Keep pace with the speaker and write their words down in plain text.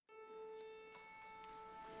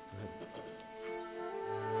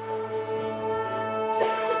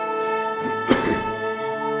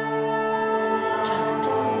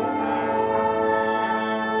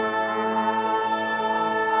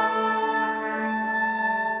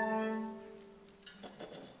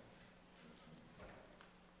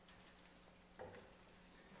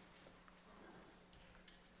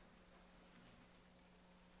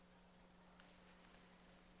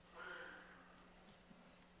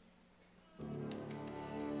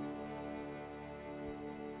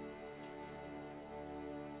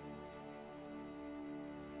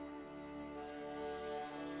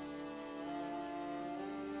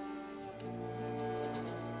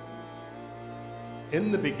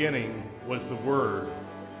In the beginning was the Word,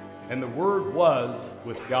 and the Word was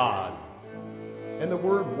with God, and the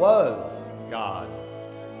Word was God.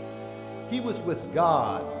 He was with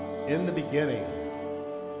God in the beginning.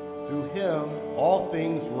 Through him all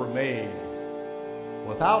things were made.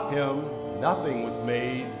 Without him nothing was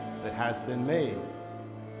made that has been made.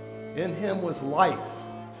 In him was life,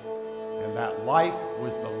 and that life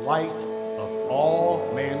was the light of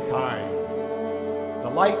all mankind. The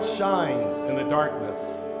light shines in the darkness,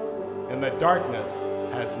 and the darkness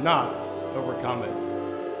has not overcome it.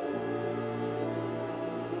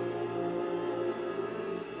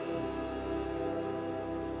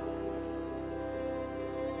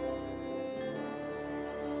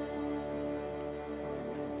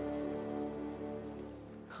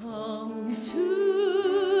 Come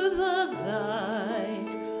to the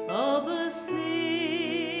light of a Savior.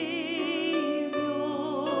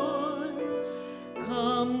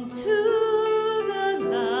 Come to the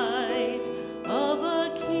light of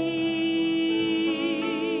a King.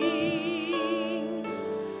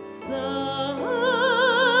 Son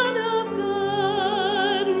of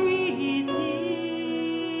God, Redeemer.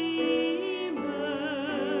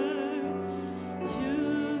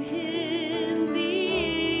 To him the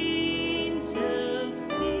angels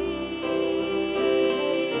sing.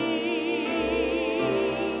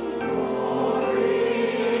 Glory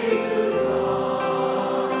to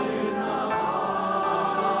God in the highest.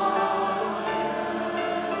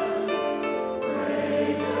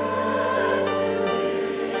 Praises to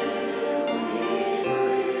him we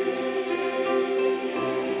bring.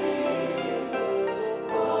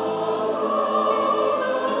 Follow the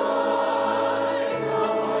light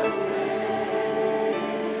of our Savior.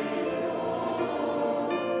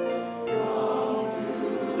 Comes to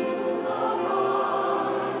the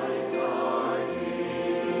light our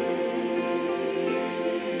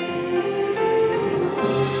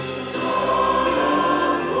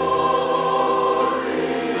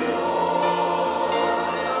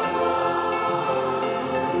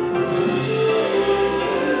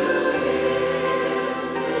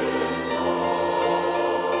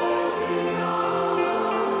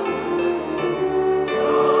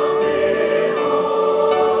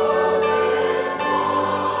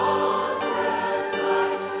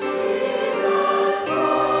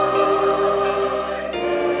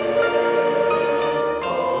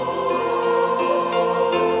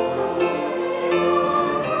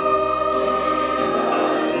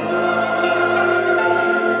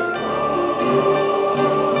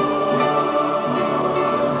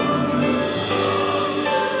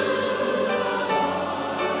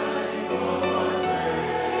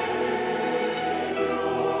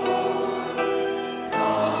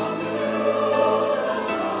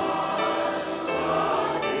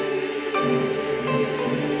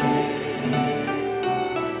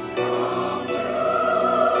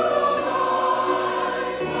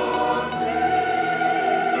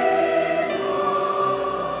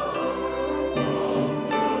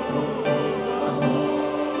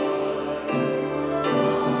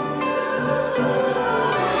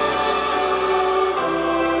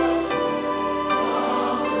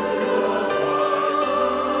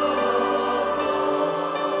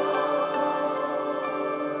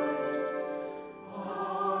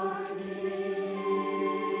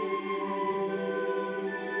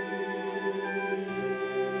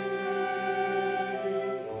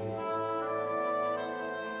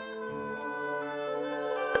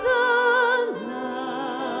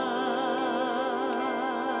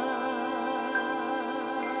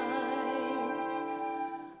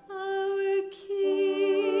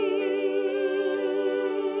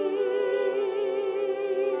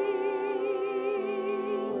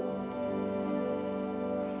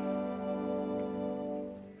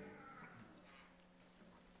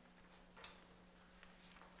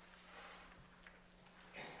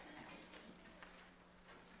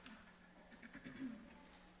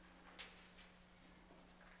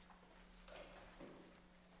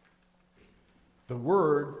The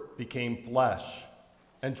Word became flesh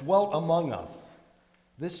and dwelt among us.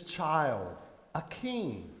 This child, a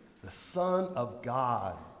king, the Son of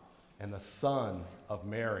God and the Son of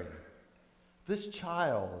Mary. This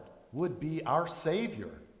child would be our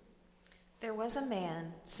Savior. There was a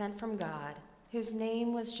man sent from God whose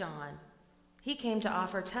name was John. He came to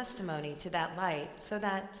offer testimony to that light so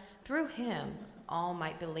that through him all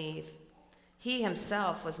might believe. He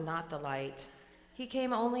himself was not the light. He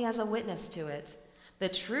came only as a witness to it. The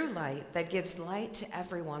true light that gives light to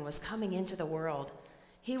everyone was coming into the world.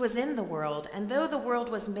 He was in the world, and though the world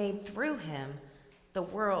was made through him, the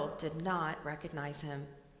world did not recognize him.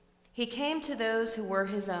 He came to those who were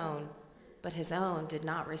his own, but his own did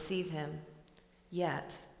not receive him.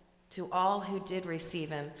 Yet, to all who did receive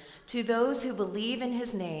him, to those who believe in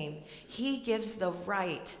his name, he gives the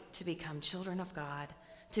right to become children of God,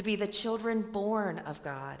 to be the children born of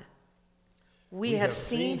God. We have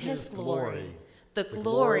seen his glory, the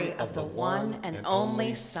glory of the one and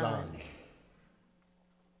only Son.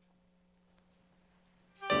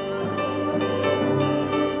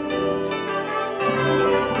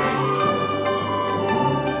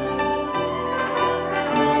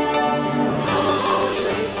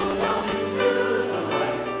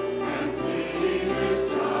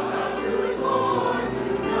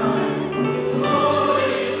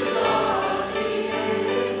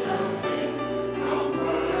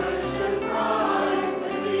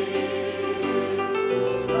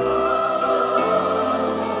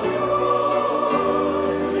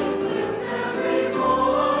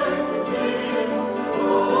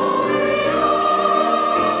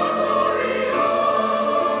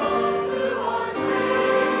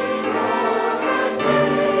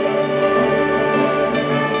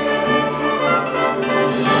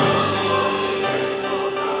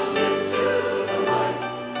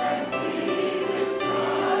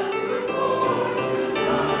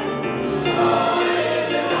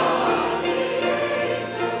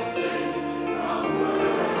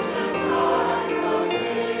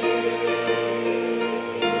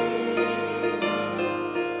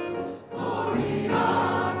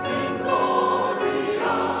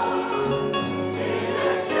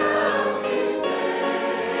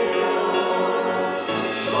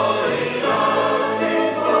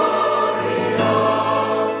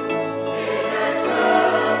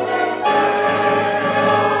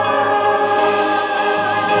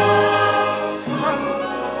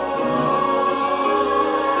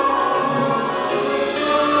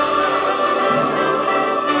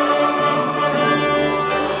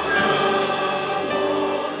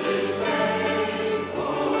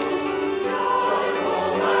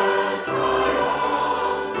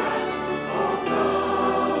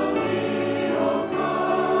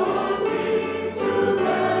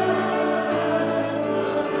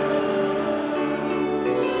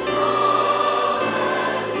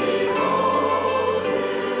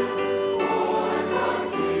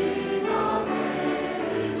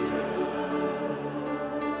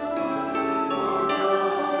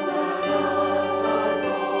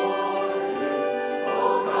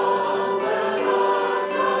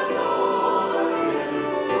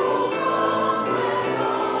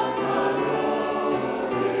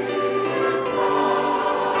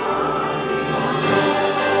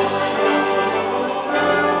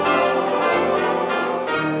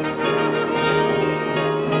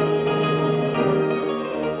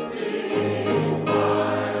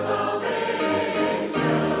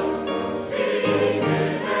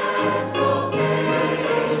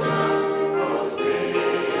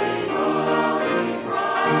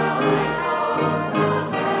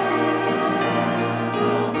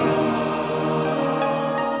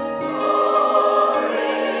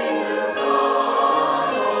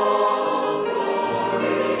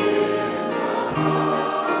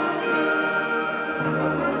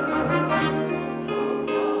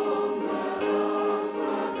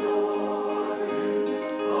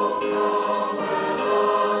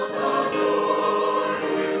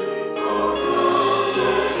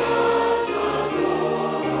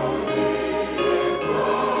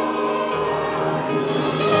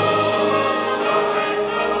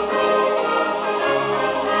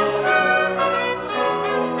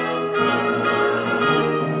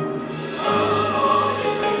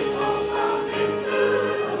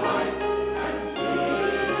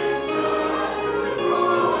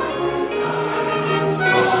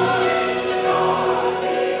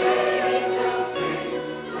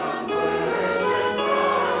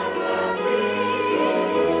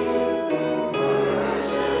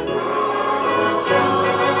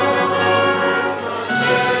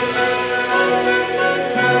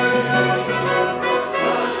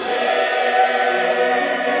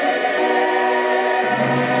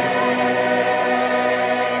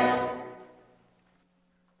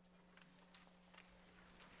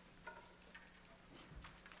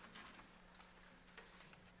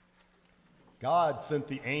 God sent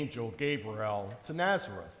the angel Gabriel to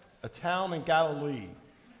Nazareth, a town in Galilee,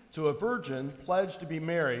 to a virgin pledged to be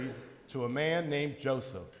married to a man named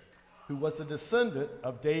Joseph, who was a descendant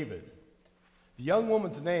of David. The young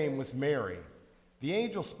woman's name was Mary. The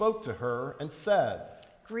angel spoke to her and said,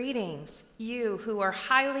 "Greetings, you who are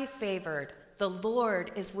highly favored. The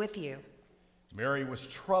Lord is with you." Mary was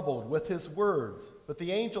troubled with his words, but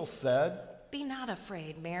the angel said, "Be not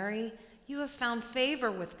afraid, Mary. You have found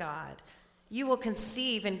favor with God. You will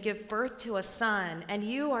conceive and give birth to a son, and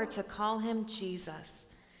you are to call him Jesus.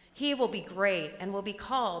 He will be great and will be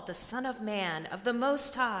called the Son of Man of the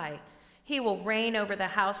Most High. He will reign over the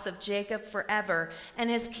house of Jacob forever, and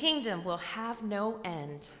his kingdom will have no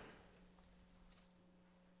end.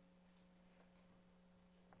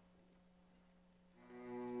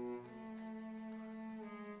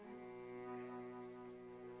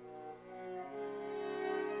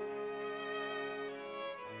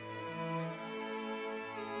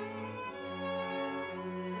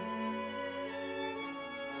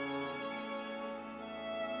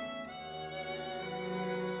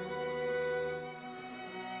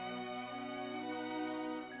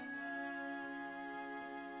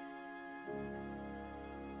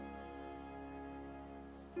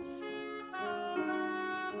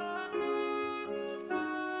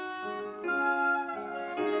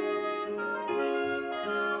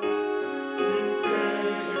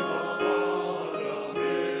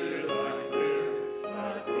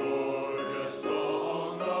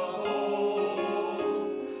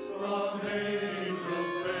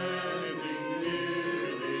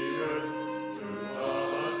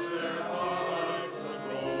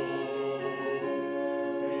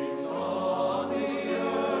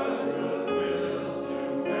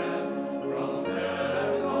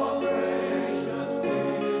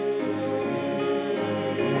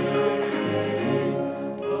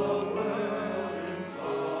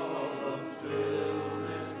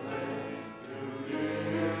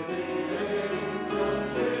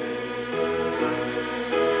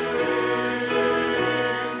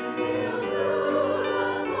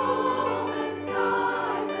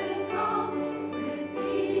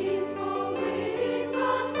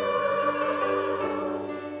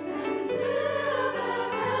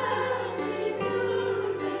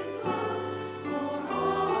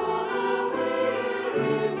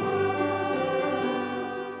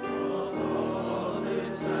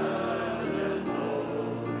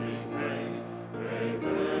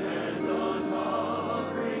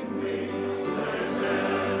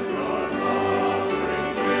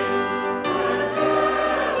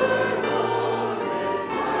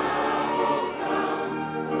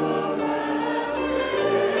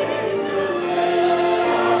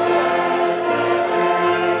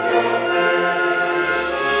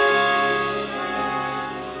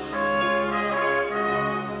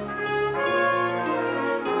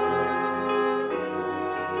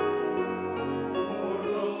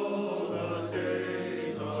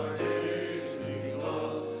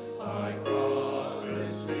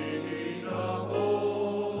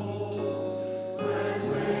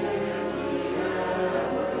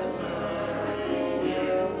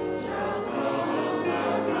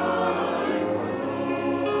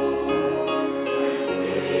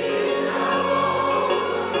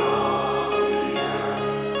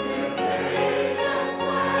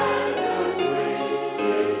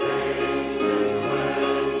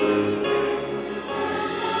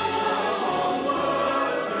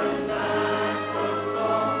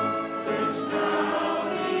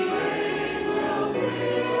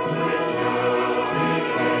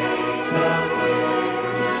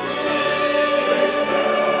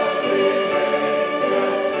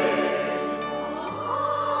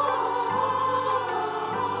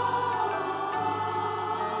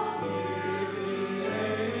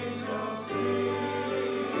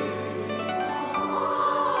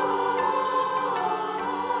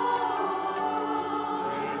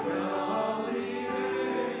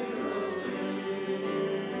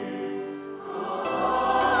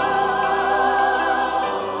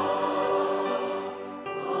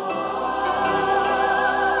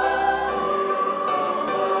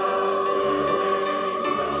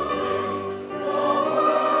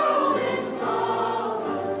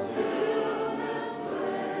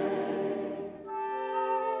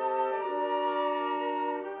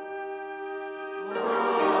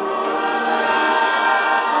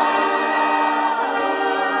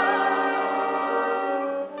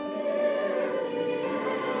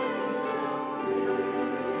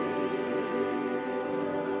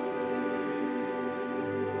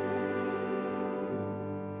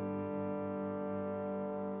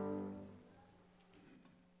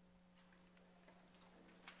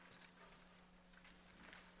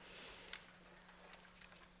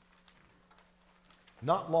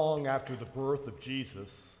 Not long after the birth of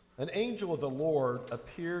Jesus, an angel of the Lord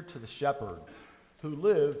appeared to the shepherds who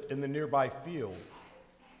lived in the nearby fields.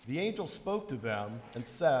 The angel spoke to them and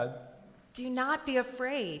said, "Do not be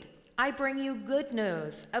afraid. I bring you good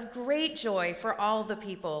news of great joy for all the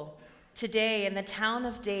people. Today in the town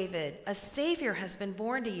of David, a Savior has been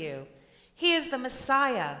born to you. He is the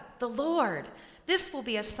Messiah, the Lord. This will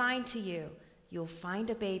be a sign to you. You'll find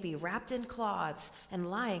a baby wrapped in cloths and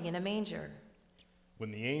lying in a manger." When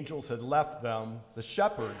the angels had left them, the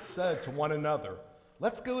shepherds said to one another,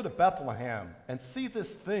 "Let's go to Bethlehem and see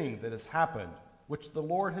this thing that has happened, which the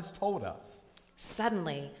Lord has told us."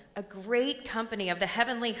 Suddenly, a great company of the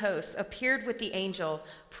heavenly hosts appeared with the angel,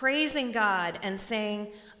 praising God and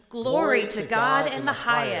saying, "Glory to God in the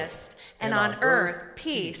highest, and on earth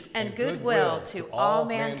peace and goodwill to all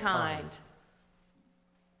mankind."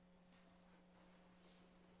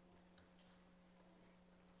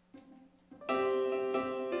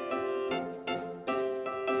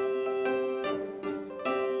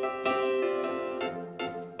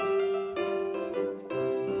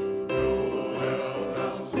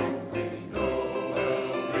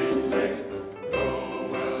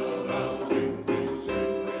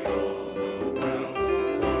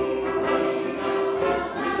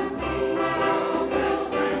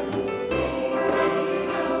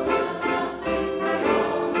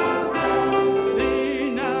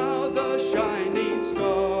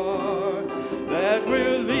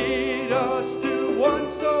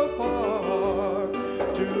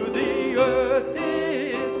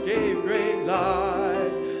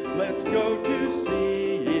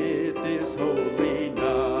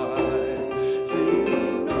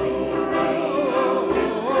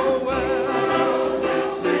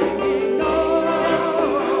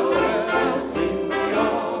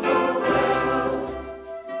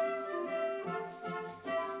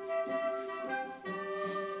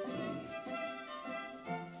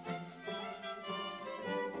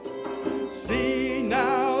 See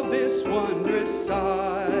now this wondrous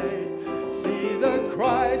sight. See the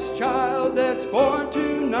Christ child that's born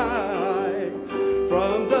tonight.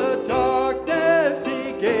 From the darkness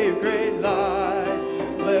he gave great light.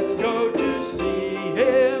 Let's go to see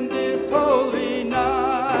him this holy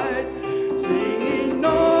night. Singing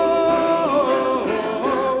Noel,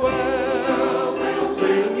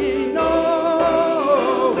 singing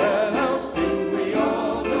Noel, sing we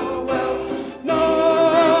all Noel, Noel,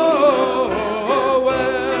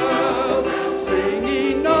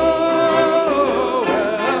 singing Noel,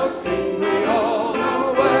 sing we all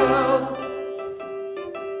Noel.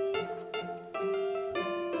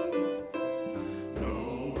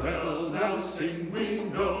 Noel, now sing we,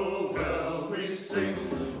 Noel, we sing.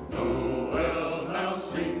 Noel, now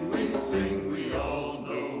sing we all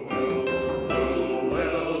Noel.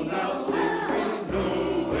 Noel, now sing we,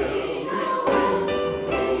 Noel, we sing.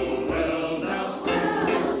 Noel, now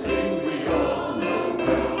sing we all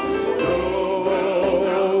Noel.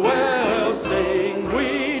 Noel, sing we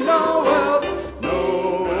Noel,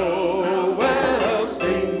 Noel,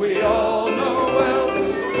 sing we all Noel,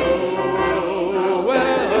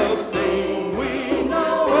 Noel, sing we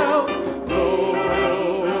Noel, Noel,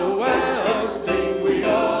 sing we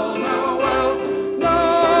all Noel,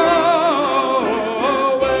 Noel,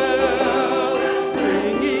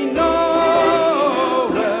 singing Noel,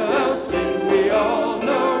 sing we all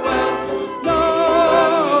Noel, Noel,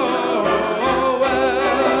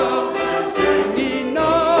 singing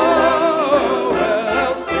Noel,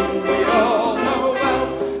 sing we all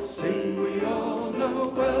Noel, sing we all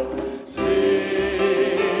Noel, sing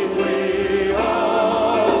we all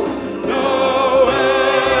Noel,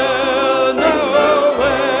 Noel,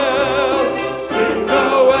 sing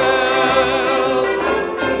Noel,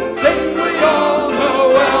 sing we all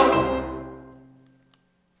Noel.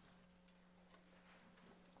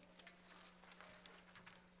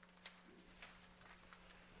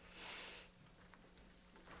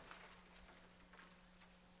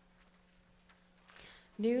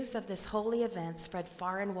 News of this holy event spread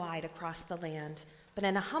far and wide across the land, but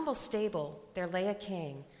in a humble stable there lay a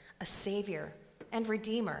king, a savior, and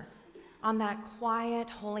redeemer. On that quiet,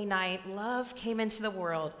 holy night, love came into the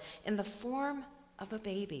world in the form of a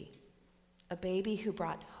baby who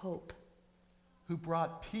brought hope Who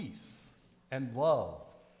brought peace and love.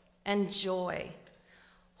 and joy.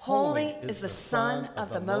 Holy is the Son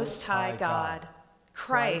of the Most High God.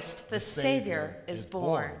 Christ, the Savior, is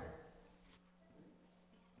born.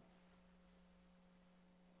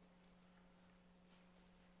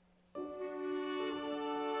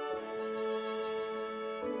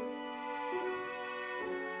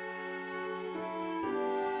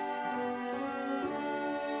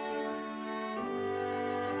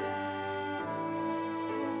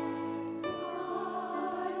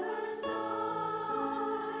 Silent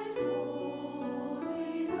night,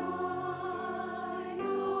 holy night,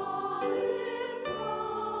 all is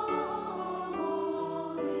calm.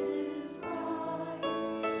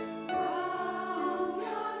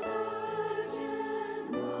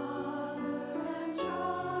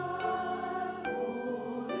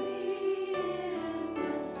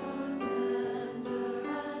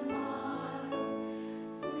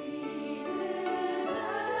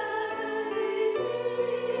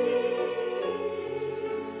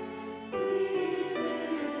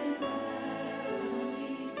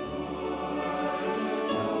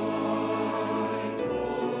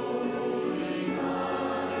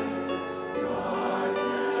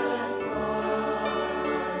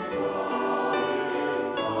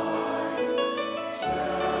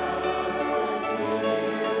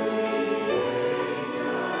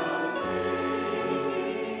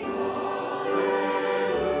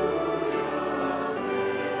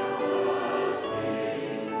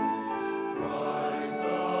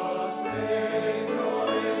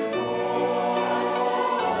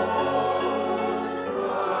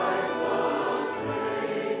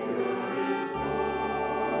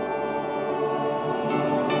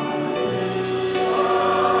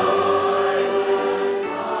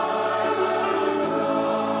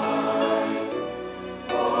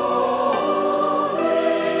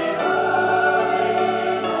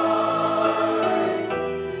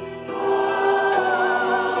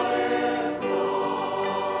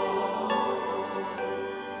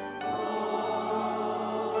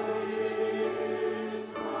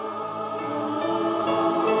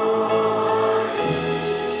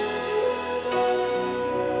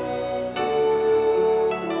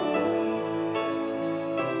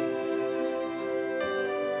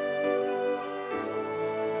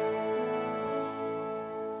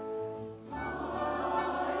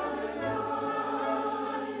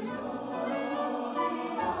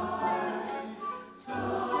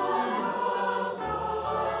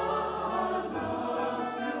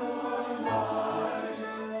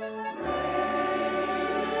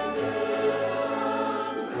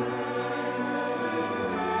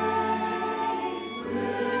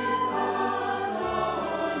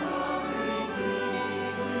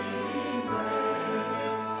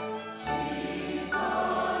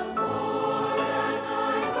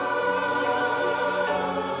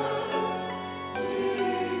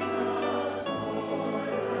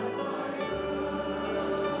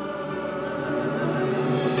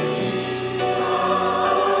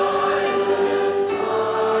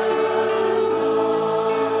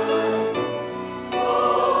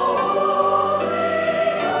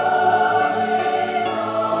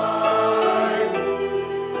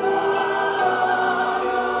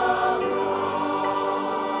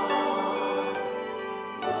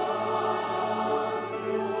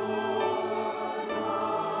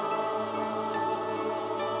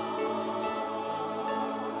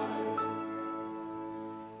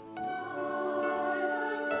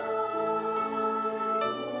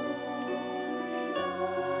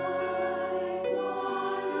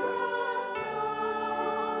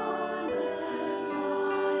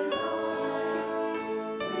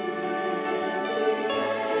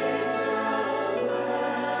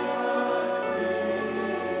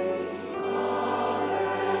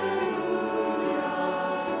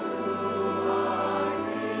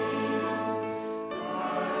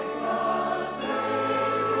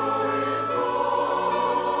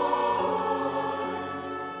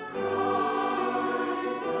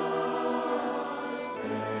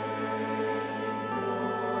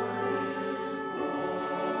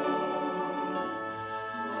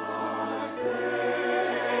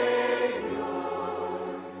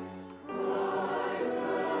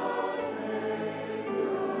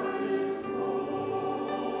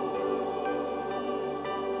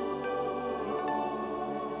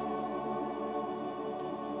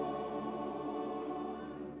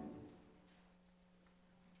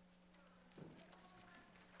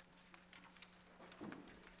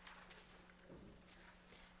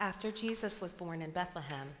 After Jesus was born in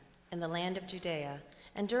Bethlehem, in the land of Judea,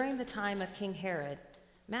 and during the time of King Herod,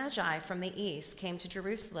 Magi from the east came to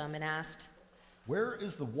Jerusalem and asked, "Where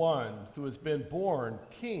is the one who has been born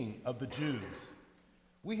King of the Jews?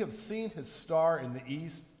 We have seen his star in the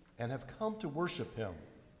east and have come to worship him."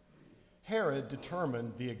 Herod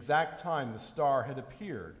determined the exact time the star had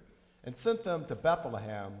appeared and sent them to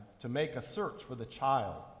Bethlehem to make a search for the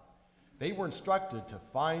child. They were instructed to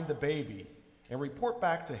find the baby and report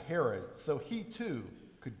back to Herod so he too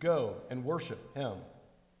could go and worship him.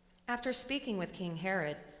 After speaking with King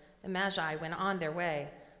Herod, the Magi went on their way,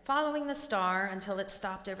 following the star until it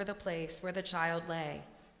stopped over the place where the child lay.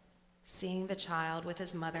 Seeing the child with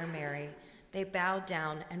his mother Mary, they bowed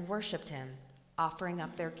down and worshiped him, offering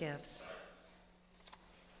up their gifts.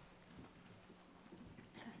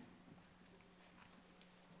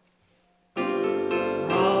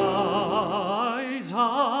 Rise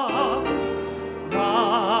up,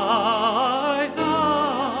 rise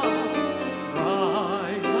up,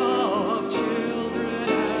 rise up, children,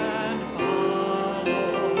 and follow.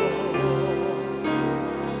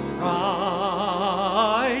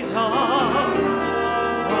 Rise up,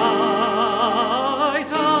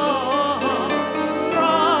 rise up,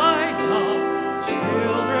 rise up,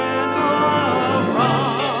 children, arise.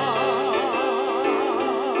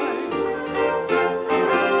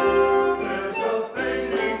 There's a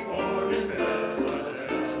baby born in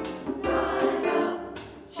Bethlehem. Rise up,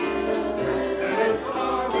 children, and his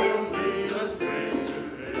star will lead us straight to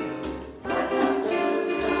him. Rise up,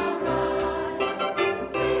 children, arise,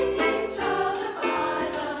 take each other by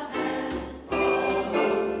the hand. Follow,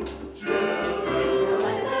 children, come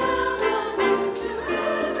and tell the news to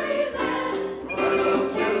every land. Rise up,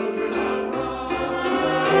 children,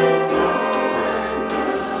 arise, and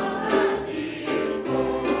tell that he is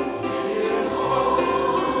born. He is born.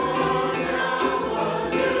 Tell the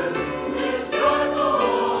news, this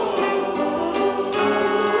joyful.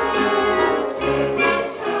 Take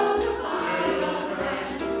each other by the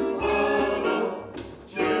hand. Follow,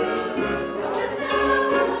 children, come and tell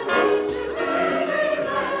the news to every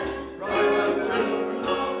land. Rise up, children,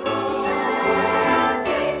 arise,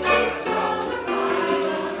 take each other by the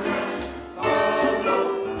hand. Follow,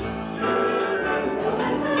 children, come and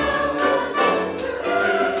tell the news to every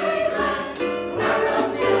land. Rise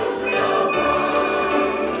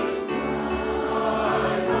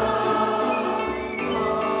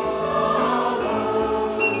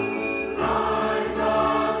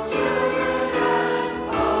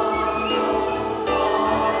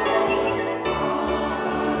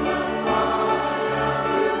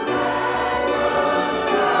children, arise,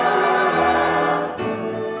 rise up,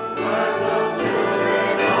 rise up, children, and follow, rise up, children, go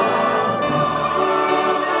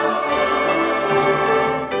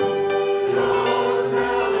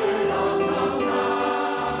tell it on the mountain,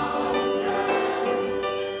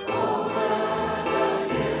 over the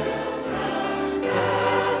hills and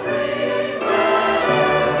everywhere. Go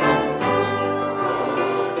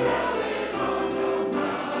tell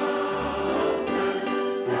it on the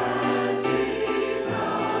mountain that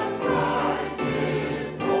Jesus Christ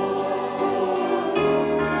is born.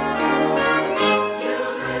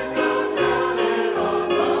 Children, go tell it on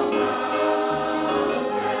the mountain,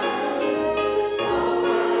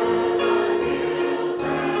 over the hills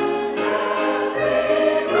and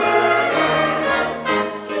everywhere.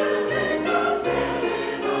 Children, go tell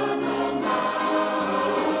it on the mountain that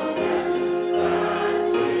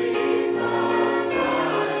Jesus Christ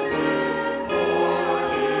is born.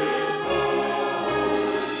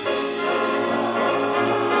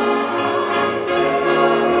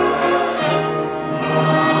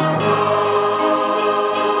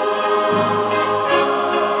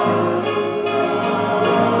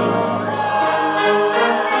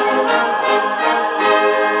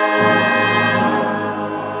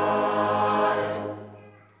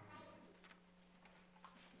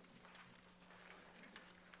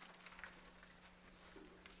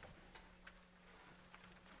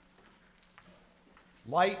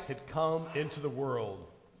 Light had come into the world,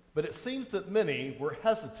 but it seems that many were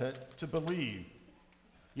hesitant to believe.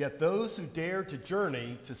 Yet those who dared to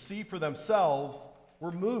journey to see for themselves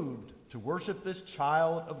were moved to worship this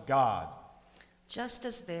child of God. Just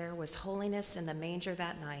as there was holiness in the manger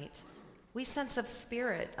that night, we sense of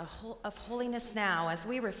spirit of holiness now as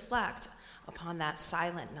we reflect upon that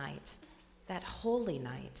silent night, that holy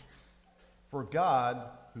night. For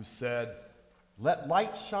God, who said, "Let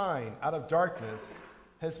light shine out of darkness,"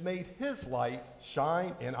 has made his light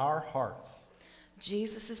shine in our hearts.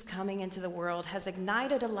 Jesus' coming into the world has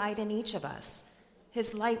ignited a light in each of us.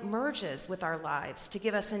 His light merges with our lives to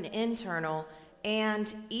give us an internal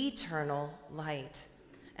and eternal light.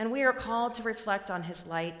 and we are called to reflect on his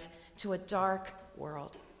light to a dark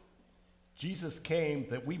world. Jesus came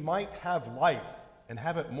that we might have life and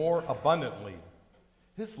have it more abundantly.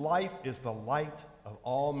 His life is the light of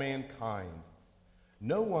all mankind.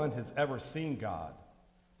 No one has ever seen God,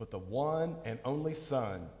 but the one and only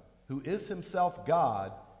Son, who is himself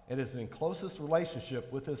God and is in closest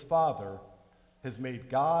relationship with his Father, has made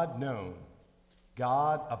God known.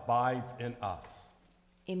 God abides in us.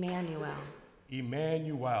 Emmanuel.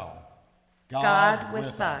 Emmanuel. God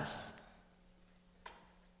with us.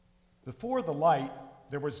 Before the light,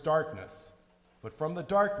 there was darkness, but from the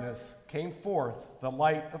darkness came forth the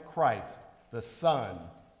light of Christ, the Son,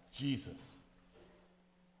 Jesus.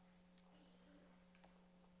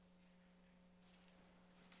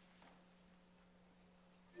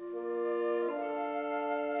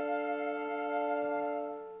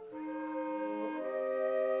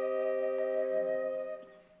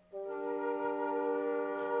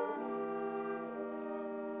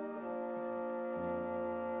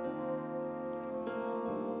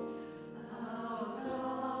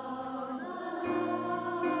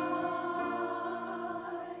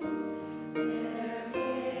 The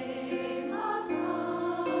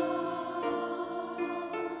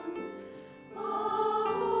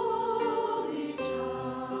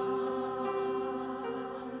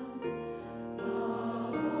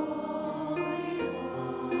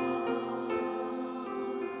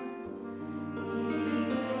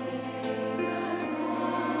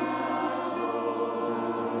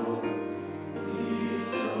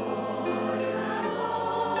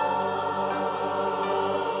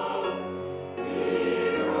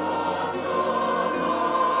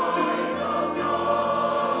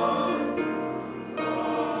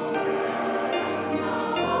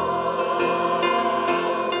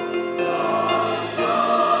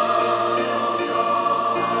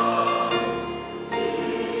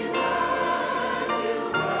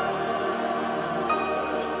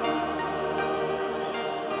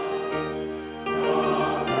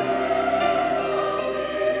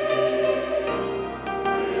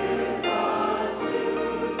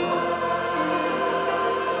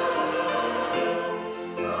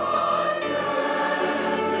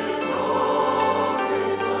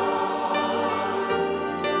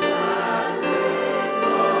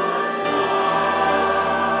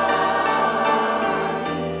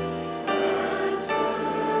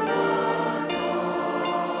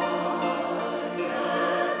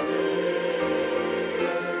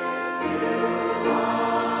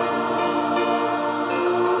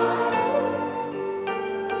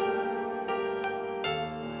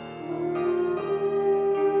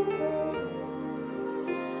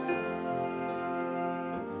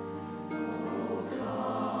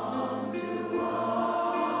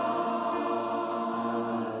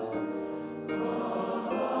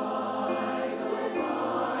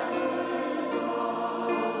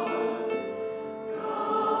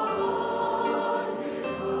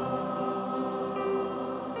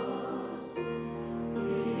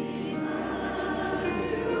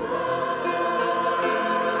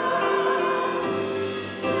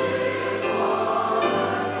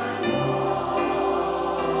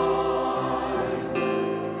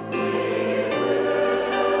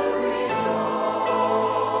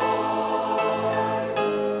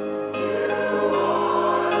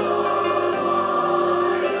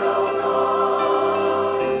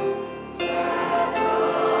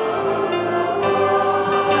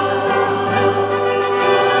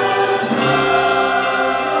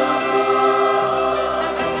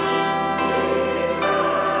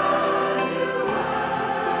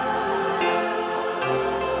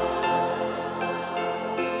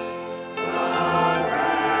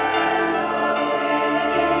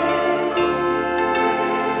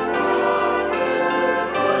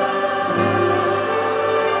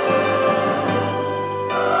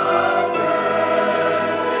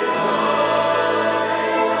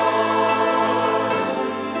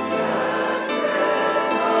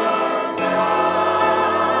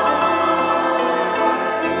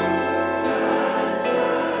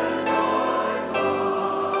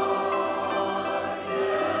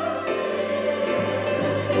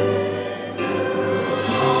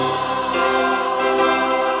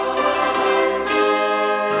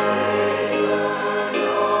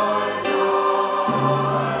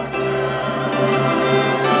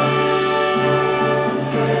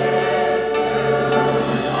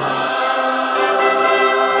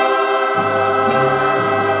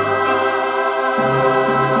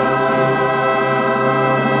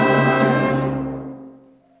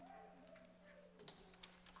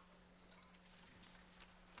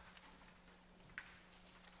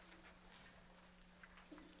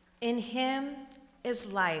him is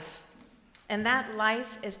life, and that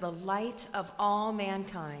life is the light of all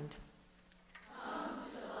mankind.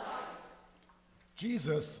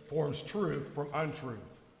 Jesus forms truth from untruth,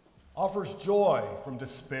 offers joy from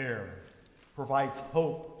despair, provides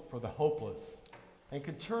hope for the hopeless, and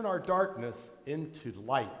can turn our darkness into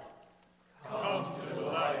light. Come to the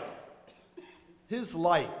light. His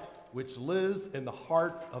light, which lives in the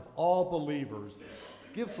hearts of all believers,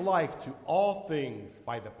 gives life to all things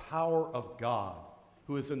by the power of God,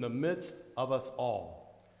 who is in the midst of us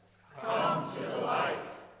all. Come to the light.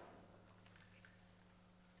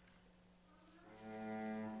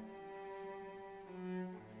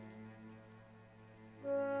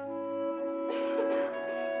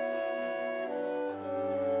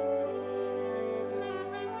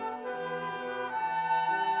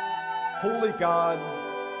 Holy God,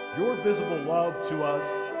 your visible love to us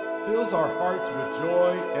fills our hearts with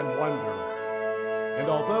joy and wonder. And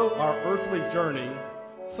although our earthly journey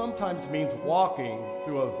sometimes means walking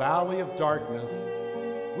through a valley of darkness,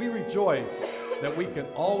 we rejoice that we can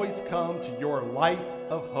always come to your light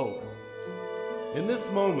of hope. In this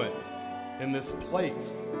moment, in this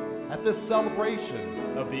place, at this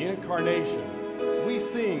celebration of the Incarnation, we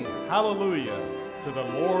sing hallelujah to the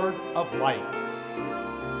Lord of Light.